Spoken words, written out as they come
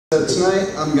So tonight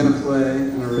I'm going to play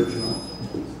an original,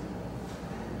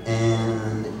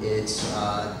 and it's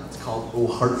called "Oh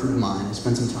Hartford Mine." I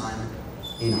spent some time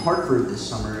in Hartford this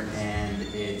summer, and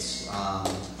it's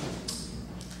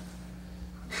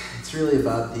really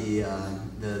about the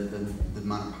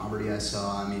amount of poverty I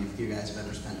saw. I mean, if you guys have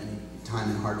ever spent any time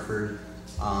in Hartford,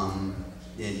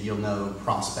 you'll know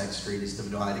Prospect Street is the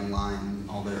dividing line.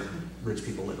 All the rich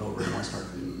people live over in West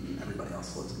Hartford, and everybody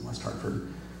else lives in West Hartford.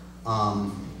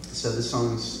 So this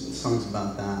song's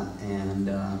about that, and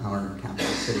how our capital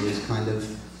city is kind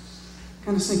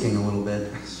of sinking a little bit.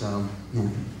 So yeah.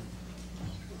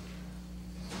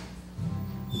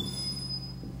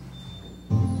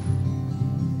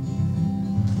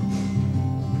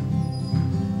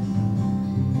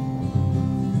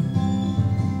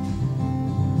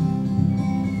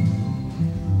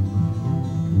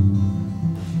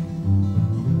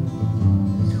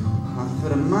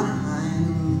 Hartford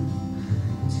mine,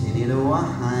 tinny the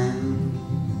wine.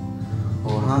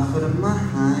 Oh, Hartford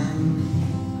mine,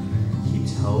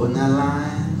 keeps holding that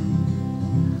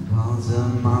line. Halls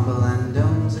of marble and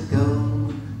domes of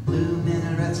gold, blue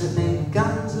minarets that make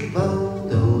guns of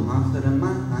gold. Oh, Hartford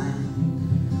mine,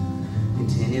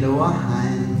 continue to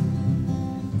wine.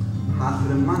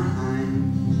 Hartford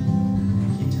mine,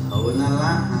 keeps holding that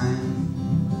line.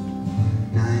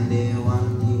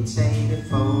 91 heats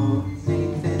 84,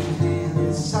 Nathan Hill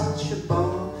is such a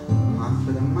bore.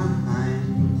 Hartford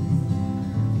mine,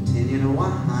 continue to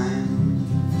wine.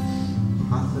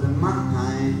 Hartford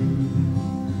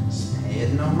mine,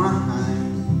 spared no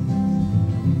mine.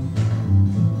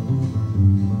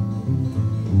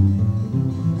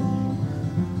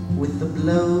 With the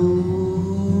blow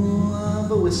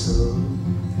of a whistle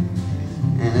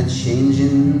and a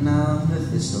changing of the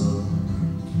thistle,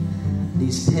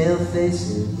 these pale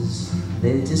faces,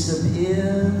 they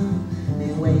disappear.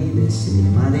 Away this city,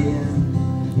 my dear.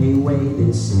 Away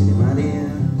this city, my dear.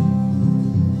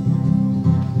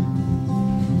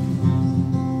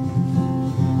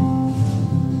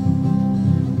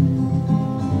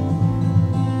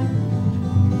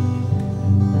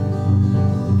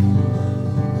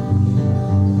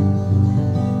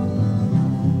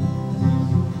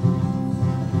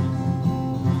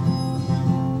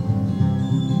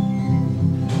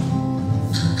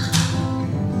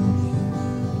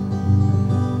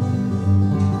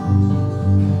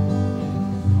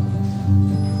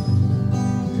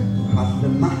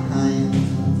 Hartford mine,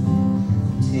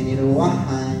 continue to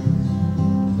wine.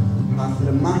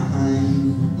 Hartford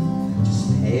mine, just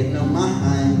paid no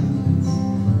mind.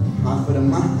 Hartford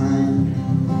mine,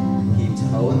 keep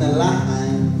towing the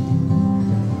line.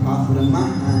 Hartford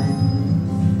mine,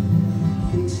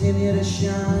 continue to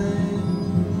shine.